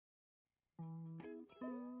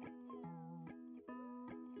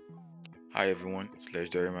Hi everyone, it's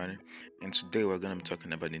Legendary Man, and today we're gonna be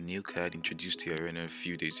talking about the new card introduced to the arena a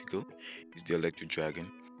few days ago. It's the Electro Dragon.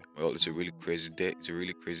 Well, it's a really crazy deck. It's a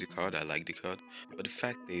really crazy card. I like the card, but the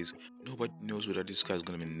fact is, nobody knows whether this card is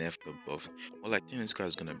gonna be nerfed or buffed. Well, I think this card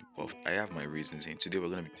is gonna be buffed. I have my reasons, and today we're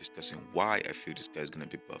gonna be discussing why I feel this card is gonna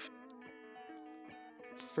be buffed.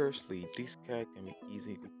 Firstly, this card can be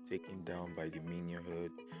easily taken down by the minion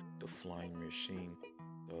hood, the flying machine,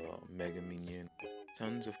 the mega minion.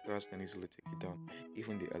 Tons of cards can easily take it down.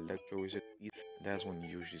 Even the electro wizard, that's when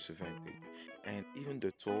you use disadvantage. And even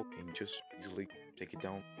the tool can just easily take it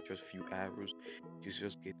down, just few arrows, you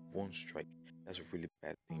just get one strike. That's a really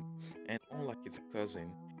bad thing. And unlike its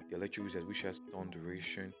cousin, the electro wizard, which has stun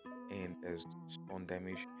duration and has stun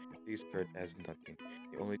damage, this card has nothing.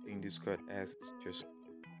 The only thing this card has is just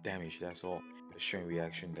damage, that's all. The chain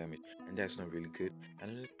reaction damage, and that's not really good.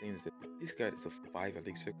 Another thing is that this card is a 5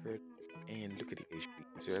 elixir card, and look at the HP.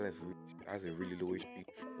 It has a really low HP.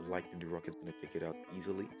 The lightning the rock is gonna take it out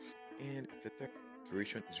easily, and its attack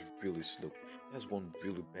duration is really slow. That's one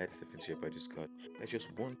really bad defense about this card. That's just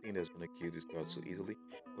one thing that's gonna kill this card so easily.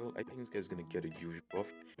 Well, I think this guy's gonna get a huge buff.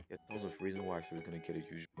 There are tons of reasons why I said it's gonna get a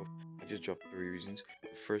huge buff. I just dropped 3 reasons.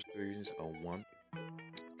 The first 3 reasons are: one,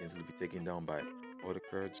 can easily be taken down by other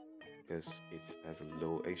cards because it has a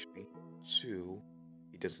low HP. Two,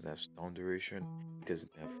 it doesn't have stun duration, it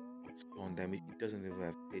doesn't have stun damage, it doesn't even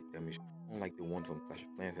have hit damage. Unlike the one from Clash of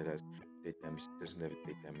Clans that has hit damage, it doesn't have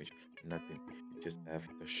hit damage, nothing. It just have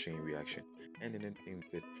the chain reaction. And then the thing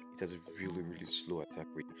that it has a really slow attack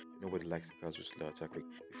rate. Nobody likes cards with slow attack rate.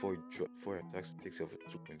 Before it attacks, it takes over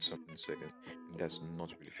 2 point something seconds, and that's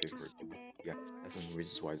not really favored. Yeah, that's some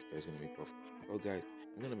reasons why this guy is gonna make buff. Well, guys,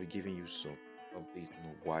 I'm gonna be giving you some updates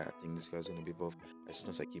on why I think this guy's gonna be buff. As soon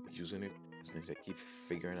as I keep using it, as soon as I keep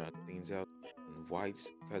figuring out things out and why this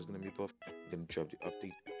guy's gonna be buff, I'm gonna drop the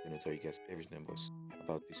update. I'm gonna tell you guys everything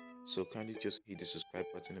about this. So kindly just hit the subscribe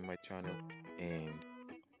button in my channel, and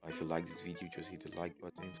if you like this video, just hit the like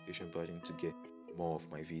button, notification button to get more of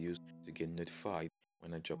my videos, to get notified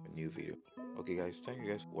when I drop a new video. Okay guys, thank you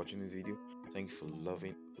guys for watching this video. Thank you for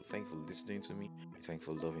thank you for listening to me, and thank you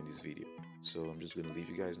for loving this video. So I'm just gonna leave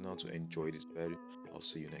you guys now to enjoy this battle. I'll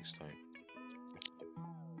see you next time.